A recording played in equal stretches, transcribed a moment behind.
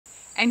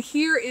And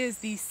here is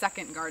the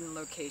second garden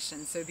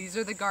location. So these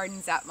are the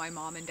gardens at my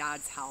mom and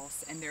dad's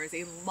house, and there is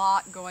a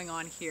lot going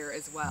on here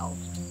as well.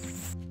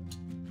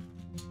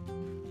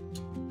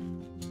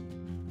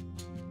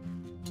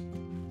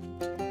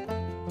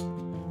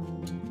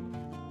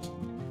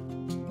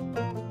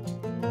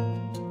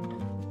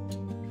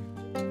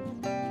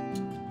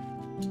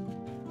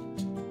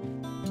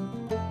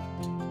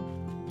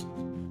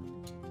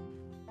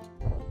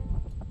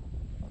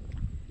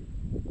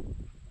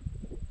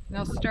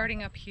 Now,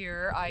 starting up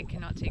here, I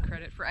cannot take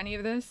credit for any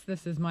of this.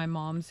 This is my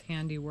mom's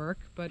handiwork,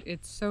 but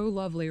it's so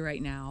lovely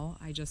right now.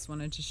 I just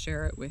wanted to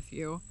share it with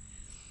you.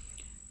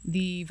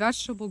 The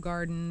vegetable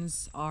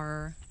gardens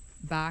are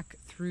back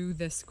through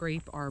this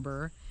grape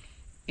arbor,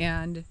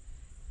 and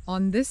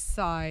on this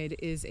side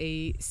is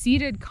a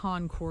seeded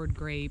Concord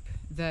grape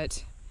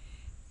that,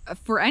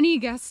 for any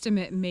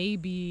guesstimate, may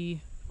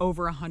be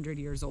over 100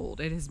 years old.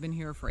 It has been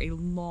here for a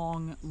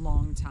long,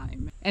 long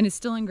time and is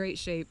still in great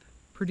shape.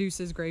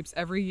 Produces grapes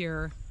every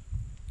year.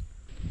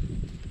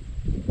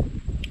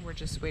 We're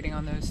just waiting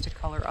on those to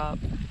color up.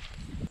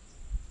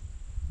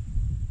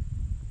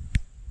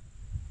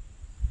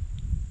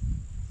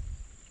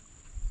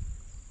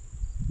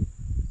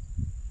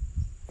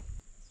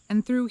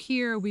 And through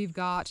here we've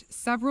got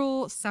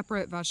several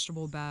separate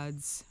vegetable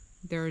beds.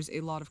 There's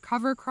a lot of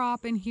cover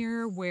crop in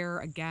here where,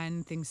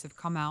 again, things have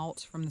come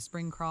out from the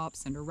spring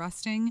crops and are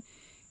resting.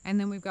 And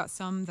then we've got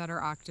some that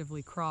are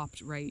actively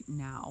cropped right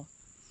now.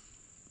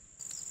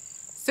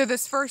 So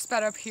this first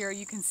bed up here,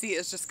 you can see,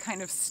 is just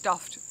kind of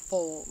stuffed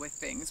full with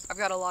things. I've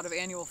got a lot of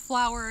annual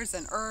flowers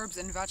and herbs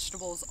and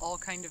vegetables all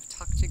kind of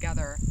tucked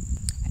together.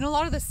 And a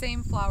lot of the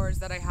same flowers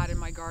that I had in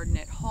my garden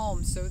at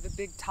home. So the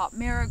big top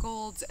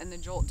marigolds and the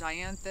jolt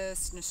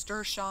dianthus,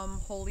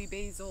 nasturtium, holy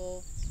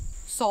basil,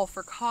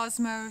 sulfur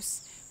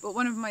cosmos. But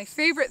one of my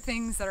favorite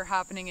things that are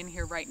happening in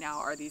here right now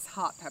are these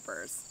hot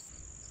peppers.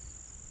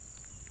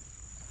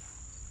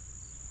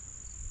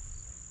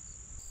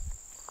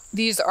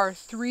 These are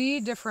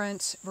 3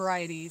 different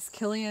varieties,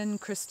 Killian,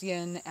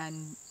 Christian,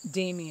 and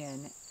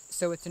Damien.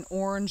 So it's an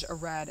orange, a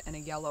red, and a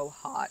yellow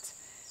hot.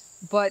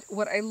 But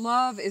what I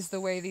love is the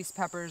way these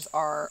peppers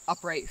are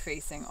upright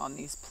facing on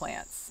these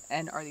plants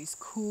and are these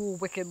cool,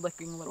 wicked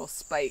looking little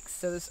spikes.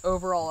 So this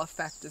overall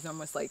effect is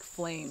almost like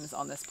flames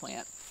on this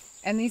plant.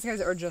 And these guys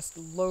are just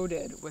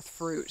loaded with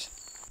fruit.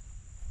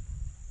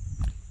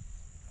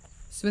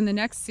 So in the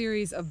next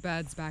series of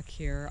beds back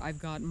here, I've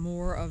got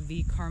more of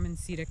the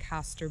Carmencita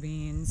castor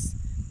beans.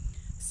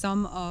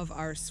 Some of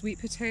our sweet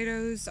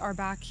potatoes are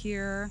back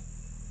here.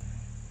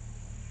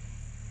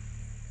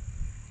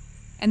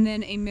 And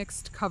then a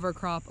mixed cover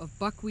crop of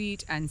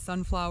buckwheat and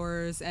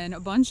sunflowers and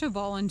a bunch of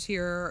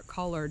volunteer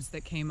collards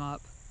that came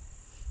up.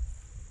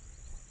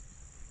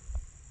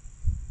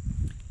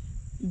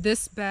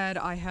 This bed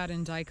I had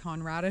in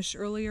daikon radish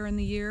earlier in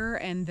the year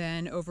and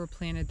then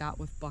overplanted that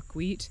with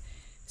buckwheat.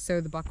 So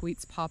the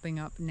buckwheat's popping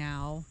up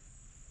now.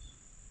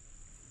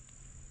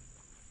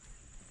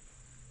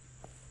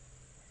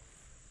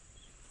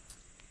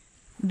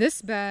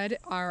 This bed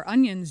our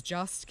onions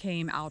just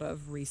came out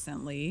of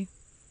recently.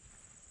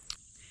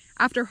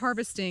 After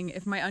harvesting,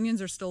 if my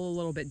onions are still a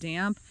little bit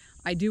damp,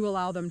 I do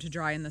allow them to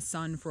dry in the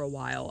sun for a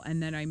while,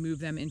 and then I move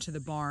them into the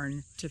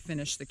barn to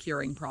finish the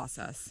curing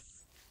process.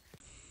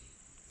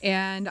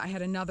 And I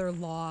had another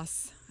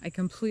loss. I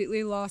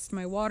completely lost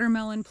my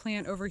watermelon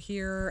plant over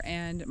here,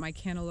 and my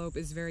cantaloupe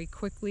is very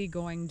quickly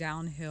going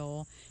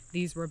downhill.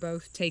 These were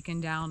both taken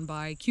down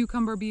by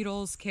cucumber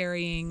beetles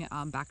carrying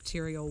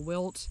bacterial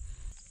wilt.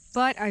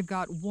 But I've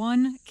got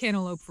one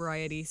cantaloupe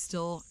variety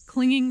still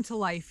clinging to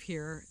life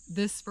here.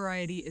 This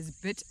variety is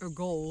Bitter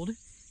Gold.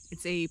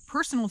 It's a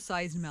personal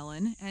sized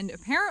melon and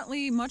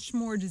apparently much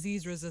more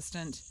disease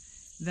resistant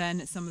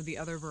than some of the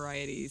other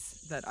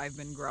varieties that I've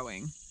been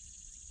growing.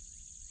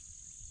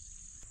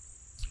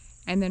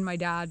 And then my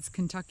dad's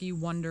Kentucky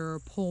Wonder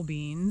pole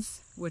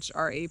beans, which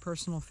are a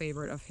personal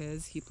favorite of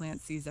his. He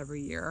plants these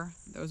every year.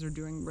 Those are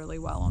doing really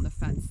well on the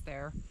fence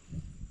there.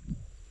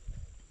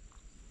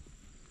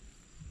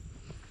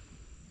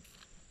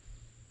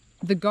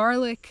 The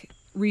garlic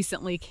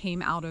recently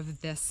came out of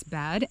this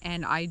bed,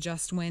 and I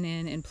just went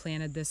in and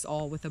planted this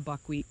all with a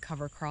buckwheat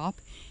cover crop.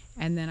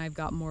 And then I've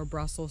got more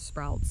Brussels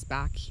sprouts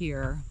back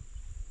here.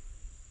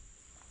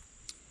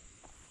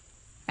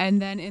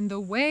 And then in the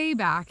way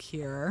back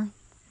here,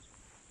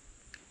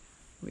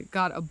 we've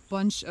got a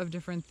bunch of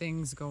different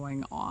things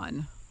going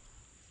on.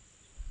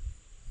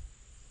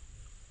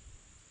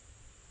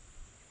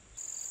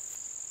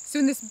 So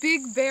in this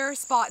big bare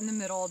spot in the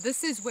middle,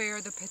 this is where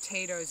the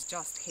potatoes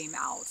just came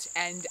out.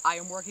 And I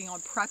am working on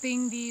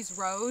prepping these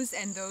rows,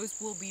 and those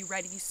will be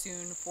ready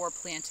soon for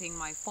planting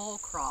my fall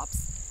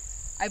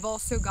crops. I've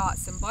also got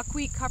some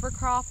buckwheat cover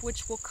crop,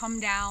 which will come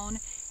down.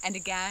 And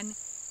again,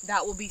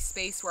 that will be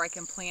space where I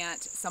can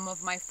plant some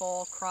of my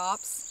fall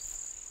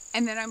crops.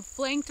 And then I'm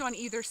flanked on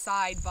either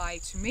side by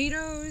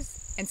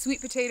tomatoes and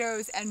sweet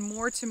potatoes and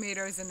more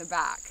tomatoes in the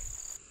back.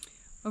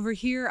 Over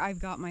here, I've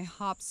got my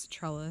hops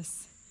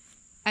trellis.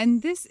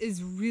 And this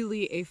is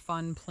really a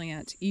fun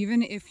plant,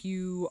 even if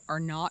you are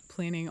not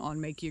planning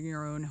on making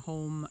your own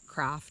home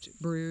craft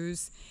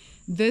brews.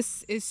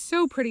 This is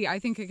so pretty. I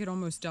think it could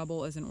almost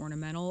double as an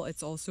ornamental.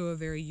 It's also a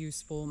very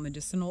useful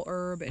medicinal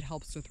herb. It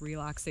helps with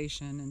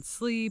relaxation and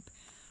sleep.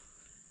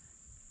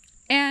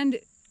 And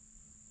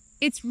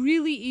it's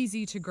really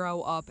easy to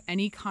grow up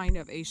any kind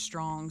of a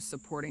strong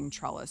supporting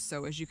trellis.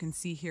 So as you can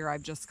see here,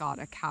 I've just got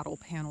a cattle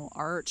panel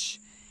arch,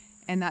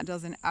 and that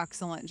does an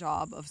excellent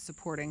job of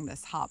supporting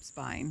this hop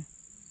spine.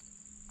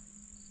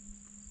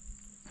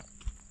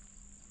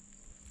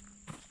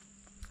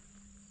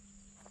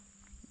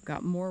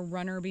 Got more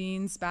runner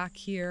beans back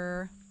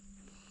here.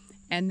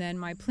 And then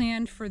my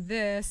plan for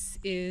this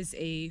is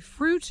a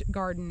fruit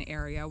garden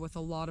area with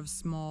a lot of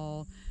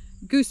small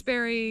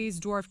gooseberries,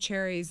 dwarf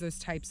cherries, those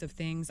types of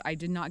things. I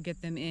did not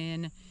get them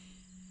in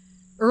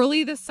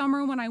early this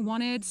summer when I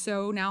wanted,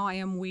 so now I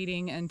am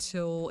waiting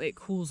until it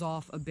cools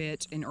off a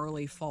bit in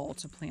early fall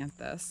to plant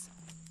this.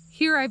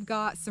 Here I've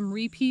got some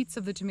repeats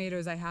of the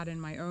tomatoes I had in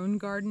my own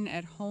garden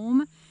at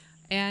home,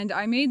 and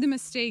I made the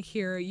mistake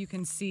here. You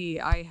can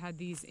see I had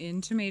these in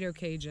tomato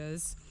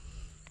cages,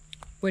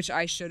 which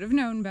I should have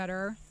known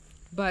better,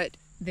 but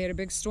they had a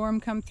big storm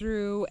come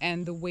through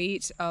and the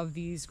weight of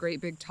these great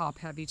big top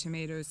heavy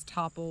tomatoes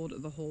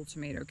toppled the whole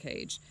tomato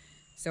cage.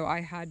 So I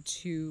had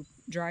to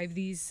drive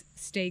these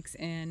stakes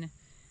in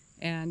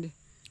and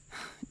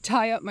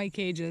tie up my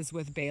cages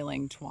with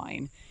baling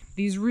twine.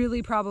 These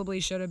really probably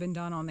should have been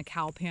done on the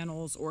cow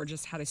panels or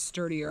just had a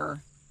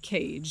sturdier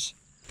cage.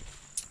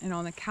 And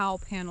on the cow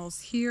panels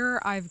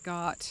here, I've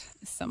got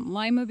some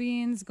lima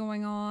beans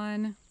going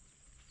on.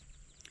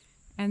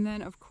 And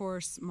then of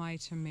course my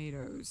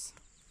tomatoes.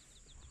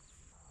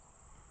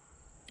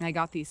 I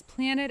got these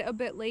planted a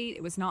bit late.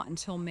 It was not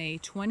until May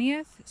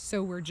 20th.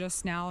 So we're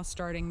just now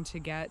starting to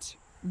get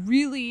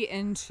really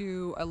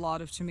into a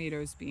lot of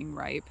tomatoes being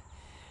ripe.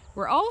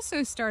 We're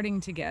also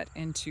starting to get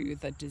into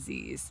the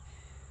disease.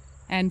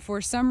 And for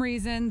some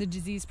reason, the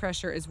disease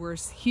pressure is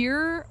worse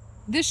here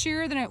this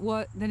year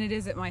than it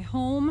is at my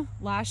home.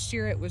 Last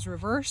year it was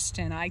reversed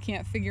and I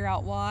can't figure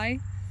out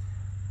why.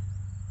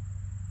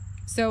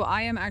 So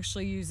I am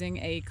actually using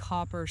a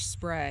copper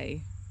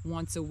spray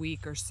once a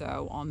week or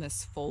so on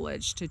this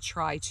foliage to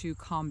try to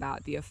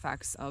combat the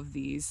effects of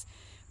these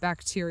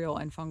bacterial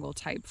and fungal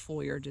type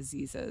foliar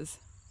diseases.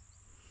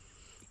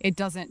 It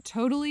doesn't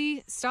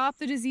totally stop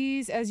the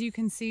disease, as you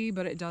can see,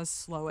 but it does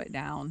slow it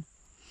down.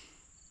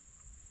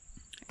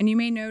 And you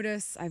may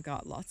notice I've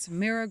got lots of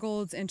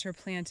marigolds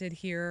interplanted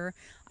here.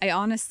 I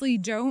honestly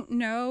don't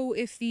know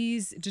if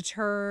these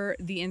deter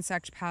the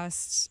insect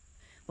pests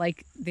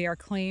like they are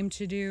claimed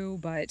to do,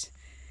 but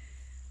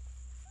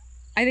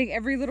I think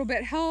every little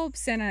bit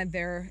helps, and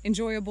they're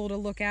enjoyable to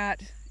look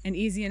at and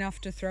easy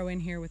enough to throw in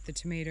here with the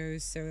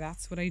tomatoes, so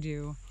that's what I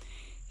do.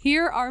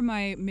 Here are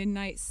my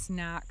midnight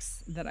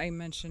snacks that I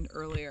mentioned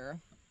earlier,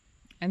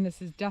 and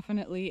this is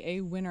definitely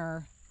a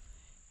winner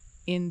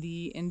in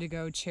the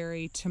indigo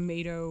cherry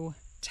tomato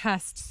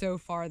test so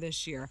far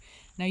this year.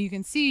 Now you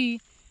can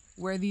see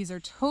where these are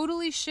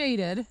totally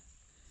shaded,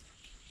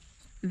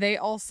 they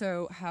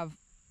also have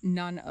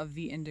none of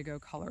the indigo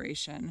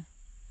coloration.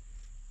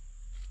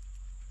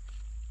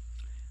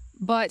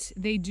 But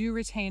they do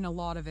retain a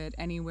lot of it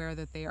anywhere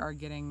that they are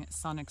getting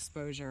sun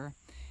exposure.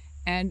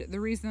 And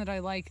the reason that I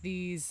like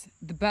these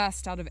the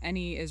best out of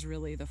any is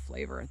really the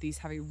flavor. These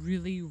have a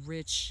really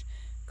rich,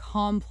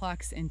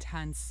 complex,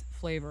 intense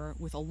flavor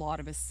with a lot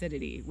of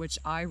acidity, which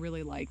I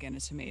really like in a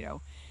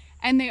tomato.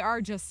 And they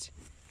are just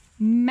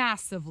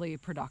massively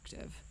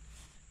productive.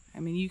 I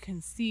mean, you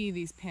can see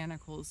these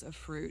panicles of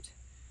fruit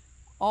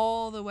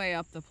all the way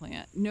up the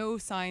plant. No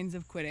signs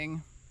of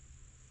quitting.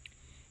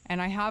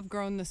 And I have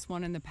grown this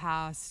one in the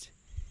past,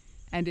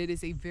 and it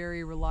is a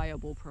very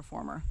reliable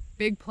performer.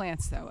 Big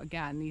plants though,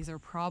 again, these are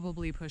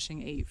probably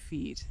pushing 8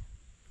 feet.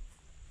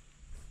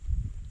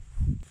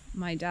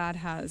 My dad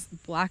has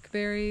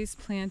blackberries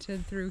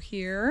planted through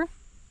here.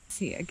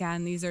 See,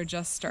 again, these are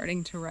just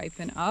starting to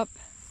ripen up.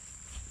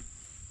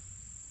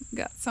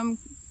 Got some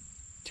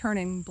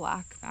turning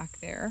black back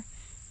there.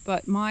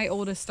 But my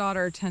oldest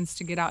daughter tends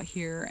to get out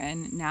here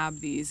and nab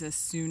these as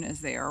soon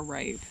as they are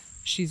ripe.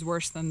 She's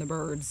worse than the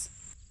birds.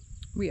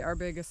 We are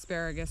big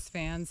asparagus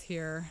fans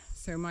here,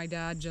 so my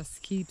dad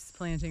just keeps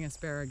planting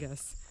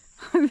asparagus.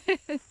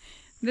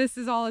 This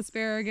is all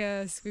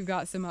asparagus. We've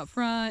got some up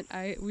front.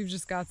 We've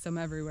just got some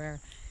everywhere.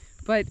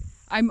 But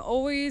I'm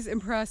always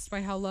impressed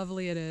by how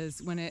lovely it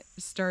is when it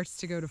starts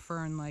to go to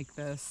fern like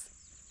this.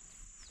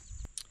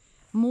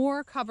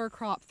 More cover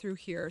crop through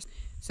here.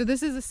 So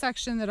this is a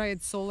section that I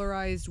had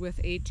solarized with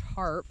a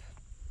tarp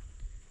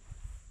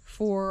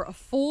for a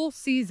full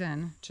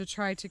season to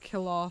try to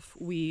kill off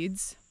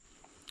weeds.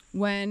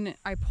 When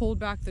I pulled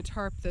back the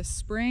tarp this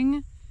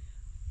spring,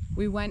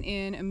 we went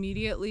in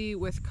immediately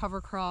with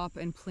cover crop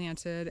and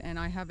planted, and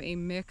I have a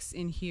mix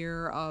in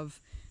here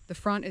of the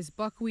front is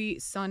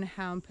buckwheat, sun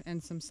hemp,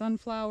 and some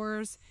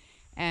sunflowers,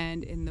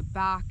 and in the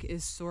back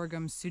is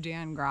sorghum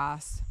Sudan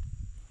grass.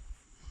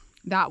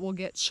 That will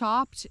get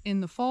chopped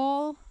in the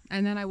fall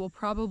And then I will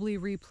probably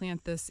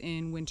replant this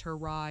in winter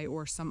rye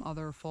or some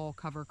other fall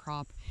cover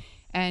crop.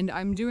 And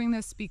I'm doing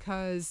this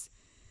because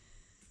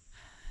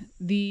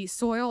the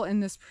soil in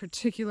this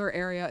particular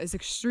area is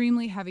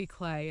extremely heavy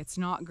clay. It's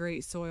not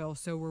great soil,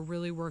 so we're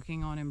really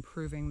working on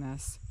improving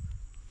this.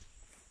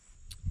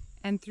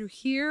 And through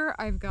here,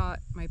 I've got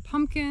my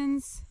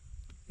pumpkins,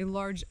 a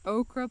large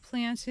okra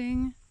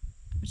planting,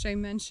 which I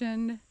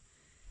mentioned,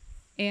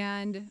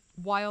 and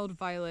wild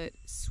violet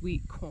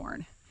sweet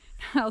corn.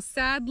 Now,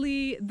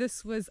 sadly,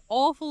 this was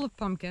all full of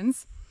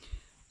pumpkins.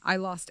 I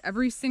lost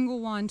every single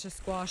one to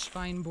squash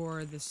vine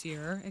borer this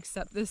year,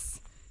 except this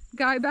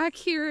guy back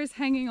here is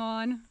hanging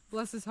on,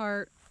 bless his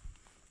heart.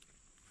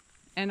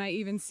 And I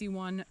even see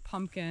one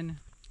pumpkin.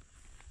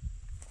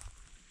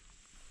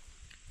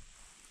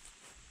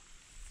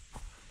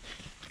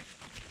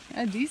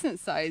 A decent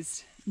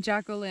sized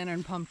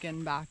jack-o'-lantern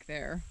pumpkin back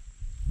there.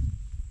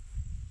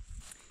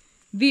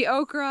 The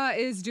okra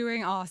is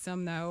doing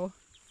awesome though.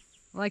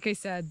 Like I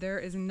said, there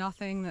is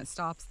nothing that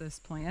stops this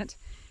plant.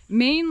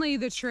 Mainly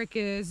the trick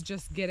is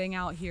just getting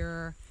out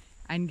here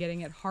and getting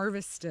it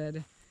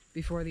harvested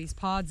before these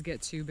pods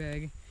get too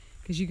big.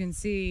 Because you can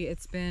see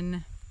it's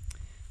been,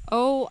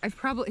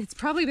 it's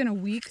probably been a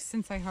week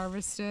since I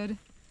harvested.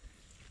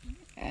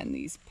 And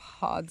these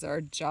pods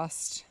are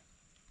just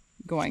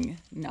going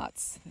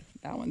nuts.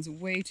 That one's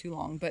way too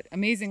long, but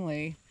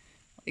amazingly,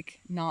 like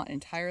not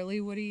entirely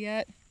woody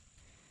yet.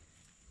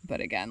 But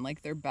again,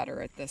 like they're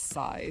better at this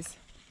size.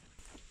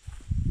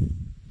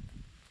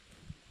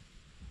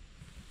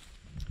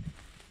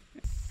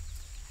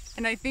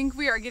 And I think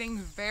we are getting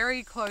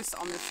very close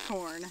on this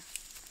corn.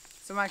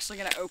 So I'm actually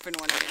gonna open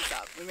one of these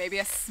up. We may be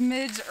a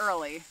smidge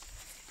early.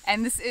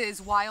 And this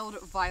is wild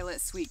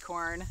violet sweet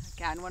corn.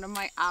 Again, one of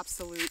my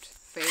absolute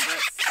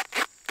favorites.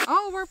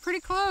 Oh, we're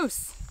pretty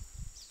close.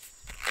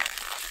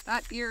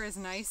 That ear is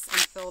nice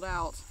and filled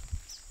out.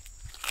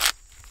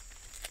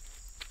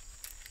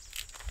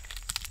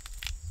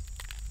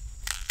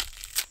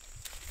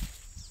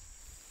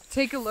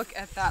 Take a look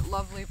at that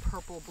lovely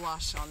purple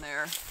blush on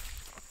there.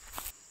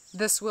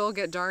 This will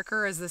get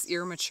darker as this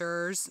ear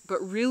matures, but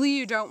really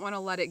you don't want to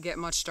let it get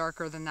much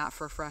darker than that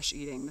for fresh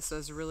eating. This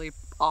is really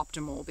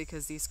optimal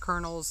because these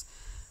kernels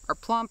are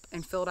plump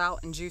and filled out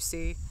and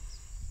juicy,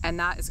 and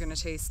that is going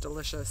to taste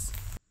delicious.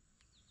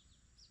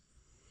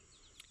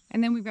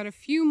 And then we've got a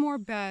few more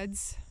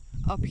beds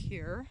up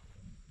here.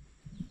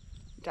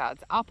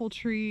 Dad's apple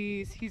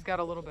trees. He's got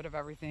a little bit of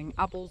everything.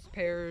 Apples,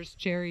 pears,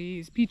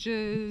 cherries,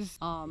 peaches,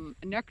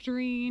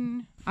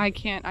 nectarine. I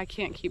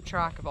can't keep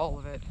track of all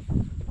of it.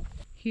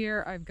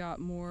 Here I've got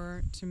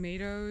more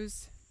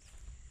tomatoes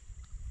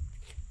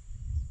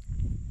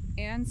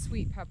and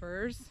sweet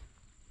peppers.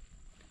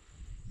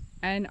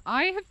 And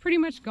I have pretty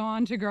much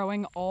gone to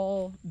growing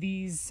all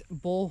these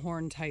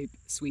bullhorn type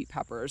sweet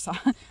peppers.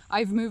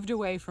 I've moved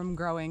away from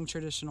growing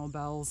traditional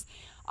bells.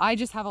 I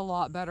just have a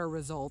lot better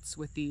results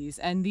with these,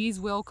 and these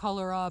will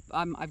color up.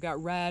 I've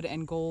got red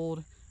and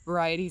gold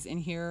varieties in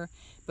here,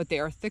 but they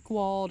are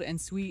thick-walled and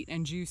sweet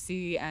and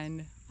juicy,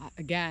 and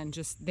again,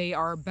 just they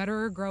are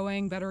better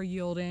growing, better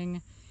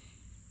yielding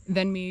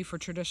than me for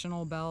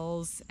traditional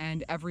bells,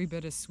 and every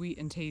bit as sweet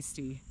and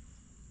tasty.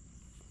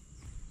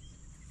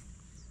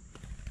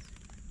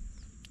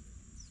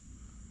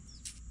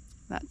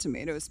 That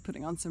tomato is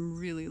putting on some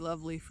really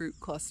lovely fruit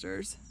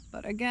clusters.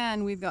 But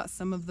again, we've got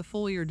some of the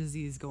foliar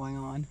disease going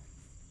on.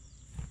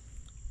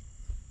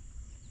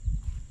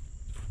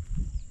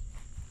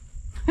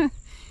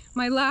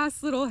 My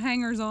last little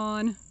hangers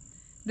on.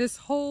 This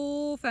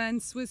whole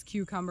fence was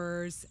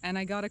cucumbers, and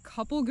I got a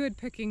couple good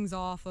pickings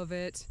off of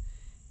it,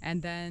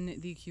 and then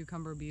the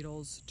cucumber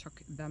beetles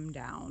took them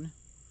down.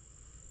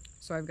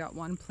 So I've got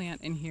one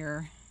plant in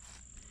here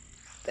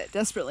that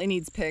desperately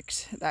needs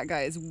picked. That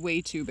guy is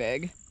way too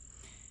big.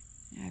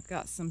 I've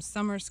got some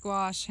summer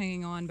squash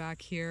hanging on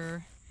back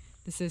here.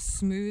 This is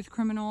Smooth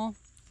Criminal.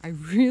 I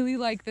really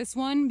like this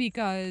one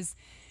because,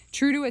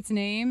 true to its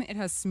name, it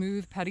has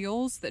smooth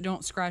petioles that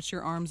don't scratch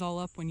your arms all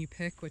up when you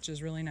pick, which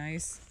is really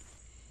nice.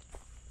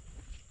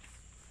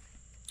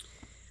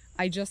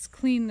 I just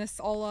cleaned this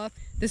all up.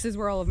 This is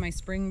where all of my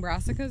spring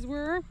brassicas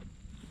were.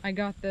 I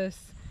got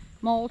this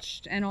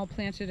mulched and all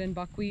planted in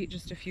buckwheat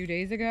just a few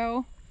days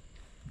ago.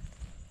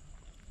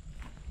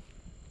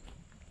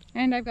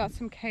 And I've got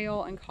some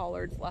kale and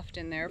collards left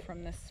in there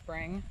from this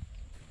spring.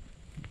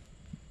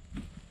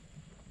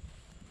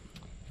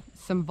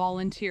 Some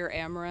volunteer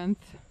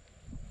amaranth,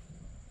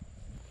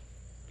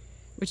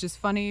 which is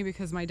funny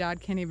because my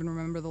dad can't even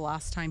remember the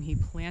last time he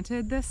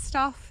planted this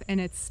stuff,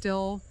 and it's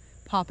still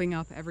popping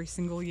up every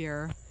single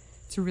year.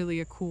 It's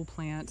really a cool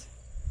plant.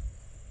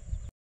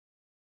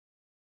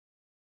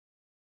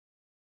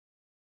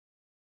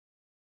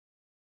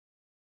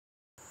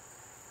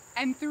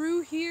 And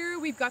through here,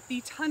 we've got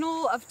the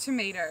tunnel of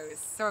tomatoes.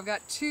 So I've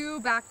got two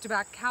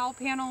back-to-back cow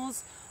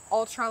panels,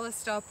 all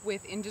trellised up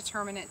with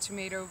indeterminate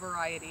tomato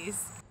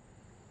varieties.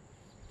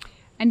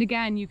 And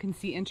again, you can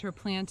see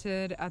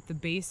interplanted at the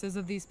bases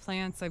of these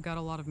plants, I've got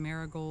a lot of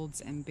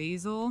marigolds and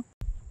basil.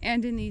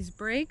 And in these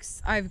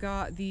breaks, I've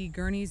got the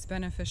Gurney's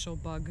Beneficial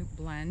Bug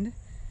Blend,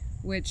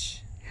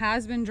 which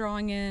has been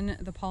drawing in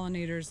the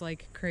pollinators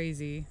like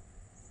crazy.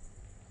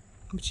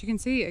 But you can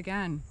see,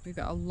 again, we've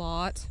got a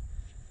lot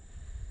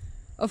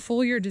of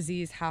foliar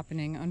disease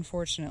happening,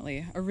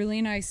 unfortunately. A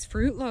really nice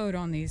fruit load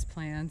on these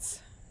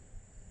plants.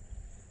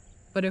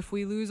 But if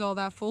we lose all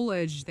that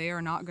foliage, they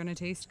are not going to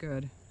taste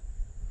good.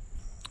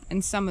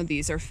 And some of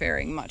these are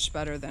faring much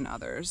better than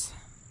others.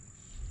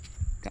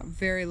 Got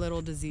very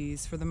little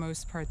disease. For the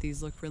most part,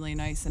 these look really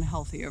nice and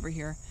healthy over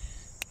here.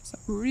 So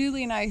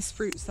really nice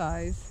fruit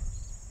size.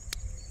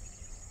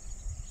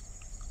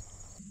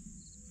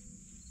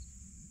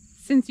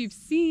 Since you've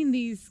seen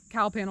these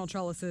cow panel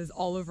trellises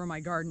all over my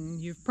garden,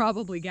 you've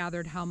probably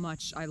gathered how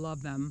much I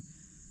love them.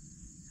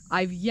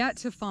 I've yet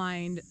to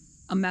find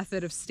a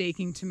method of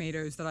staking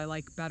tomatoes that I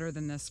like better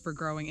than this for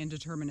growing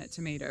indeterminate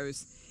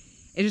tomatoes.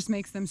 It just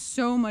makes them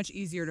so much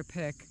easier to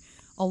pick,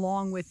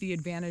 along with the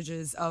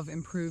advantages of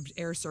improved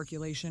air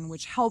circulation,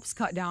 which helps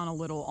cut down a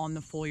little on the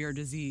foliar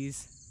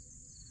disease.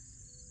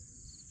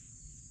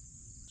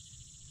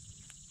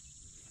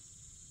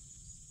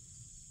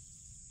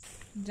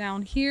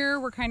 Down here,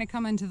 we're kind of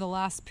coming to the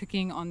last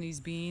picking on these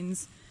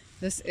beans.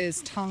 This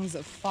is Tongues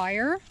of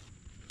Fire,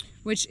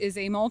 which is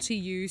a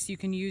multi-use. You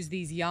can use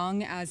these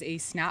young as a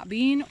snap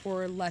bean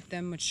or let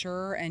them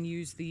mature and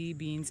use the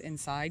beans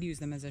inside, use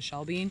them as a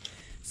shell bean.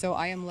 So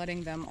I am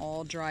letting them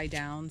all dry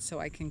down so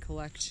I can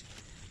collect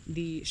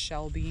the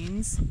shell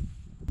beans.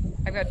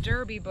 I've got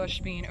Derby bush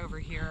bean over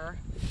here,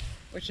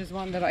 which is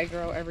one that I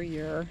grow every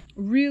year.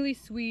 Really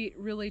sweet,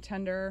 really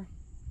tender.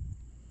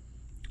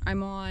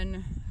 I'm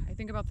on, I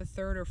think, about the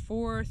third or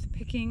fourth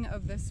picking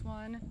of this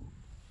one.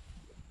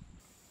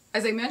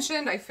 As I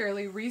mentioned, I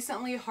fairly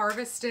recently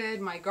harvested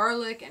my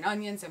garlic and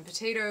onions and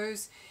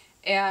potatoes,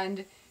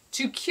 and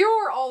to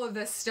cure all of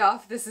this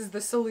stuff, this is the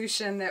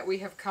solution that we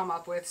have come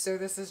up with. So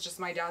this is just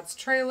my dad's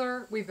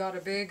trailer. We've got a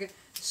big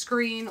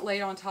screen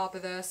laid on top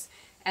of this,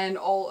 and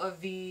all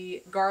of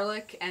the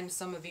garlic and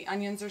some of the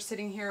onions are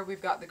sitting here. We've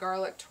got the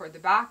garlic toward the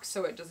back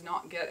so it does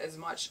not get as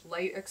much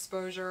light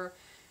exposure.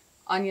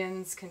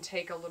 Onions can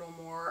take a little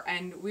more,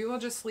 and we will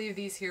just leave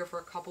these here for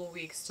a couple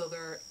weeks till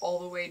they're all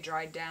the way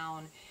dried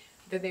down.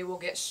 Then they will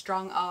get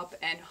strung up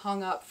and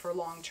hung up for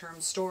long-term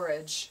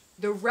storage.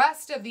 The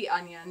rest of the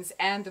onions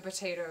and the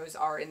potatoes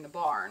are in the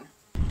barn.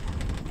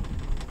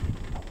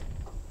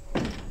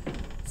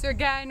 So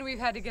again, we've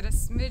had to get a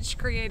smidge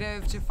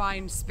creative to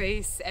find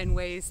space and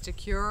ways to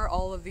cure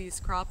all of these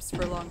crops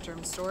for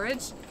long-term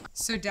storage.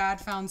 So Dad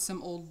found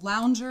some old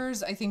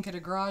loungers, I think at a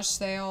garage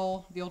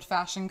sale, the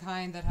old-fashioned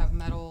kind that have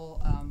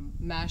metal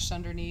mesh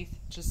underneath.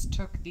 Just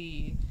took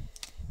the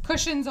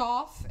cushions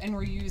off and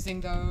we're using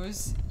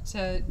those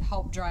to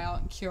help dry out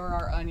and cure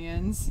our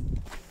onions.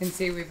 You can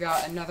see we've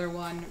got another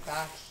one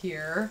back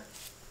here.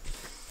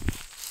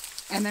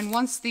 And then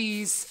once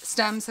these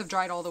stems have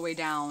dried all the way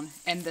down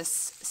and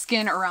this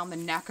skin around the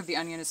neck of the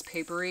onion is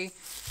papery,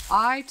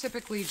 I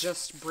typically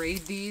just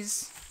braid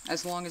these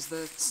as long as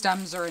the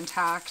stems are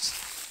intact.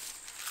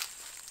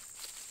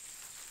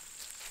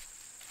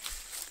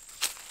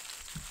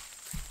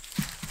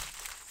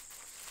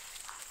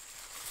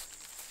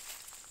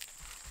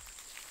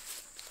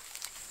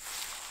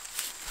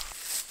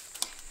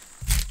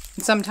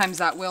 And sometimes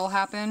that will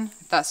happen.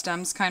 If that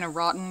stem's kind of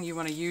rotten, you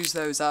want to use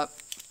those up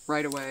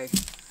right away.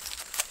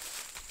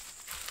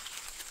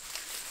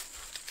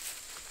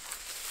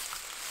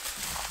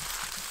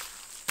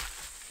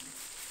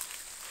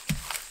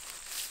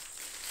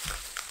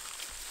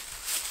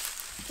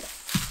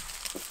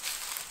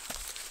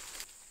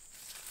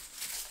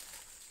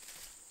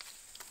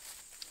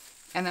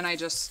 And then I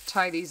just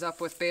tie these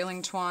up with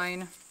baling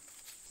twine,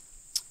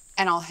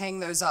 and I'll hang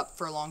those up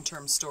for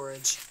long-term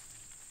storage.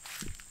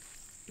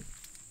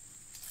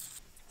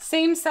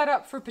 Same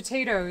setup for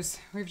potatoes.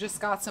 We've just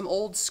got some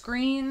old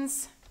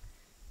screens,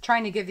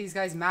 trying to give these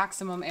guys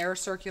maximum air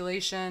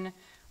circulation.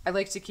 I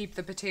like to keep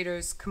the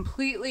potatoes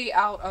completely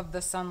out of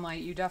the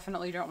sunlight. You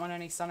definitely don't want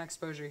any sun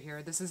exposure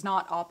here. This is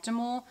not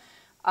optimal.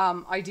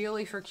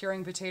 Ideally for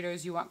curing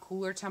potatoes, you want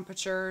cooler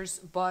temperatures,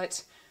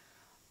 but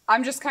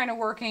I'm just kind of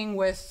working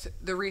with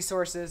the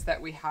resources that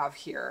we have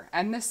here,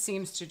 and this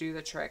seems to do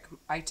the trick.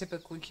 I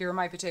typically cure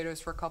my potatoes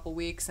for a couple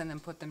weeks and then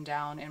put them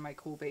down in my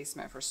cool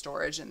basement for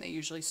storage, and they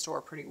usually store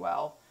pretty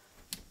well.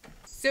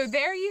 So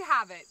there you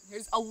have it.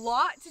 There's a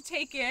lot to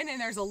take in,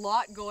 and there's a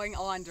lot going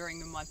on during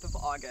the month of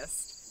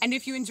August. And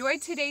if you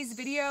enjoyed today's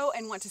video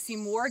and want to see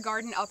more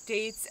garden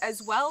updates,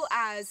 as well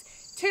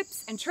as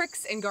tips and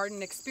tricks and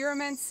garden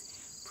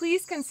experiments,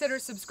 please consider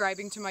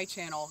subscribing to my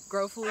channel,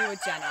 Growfully with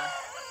Jenna.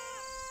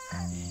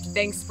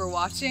 Thanks for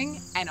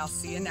watching, and I'll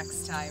see you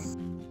next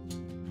time.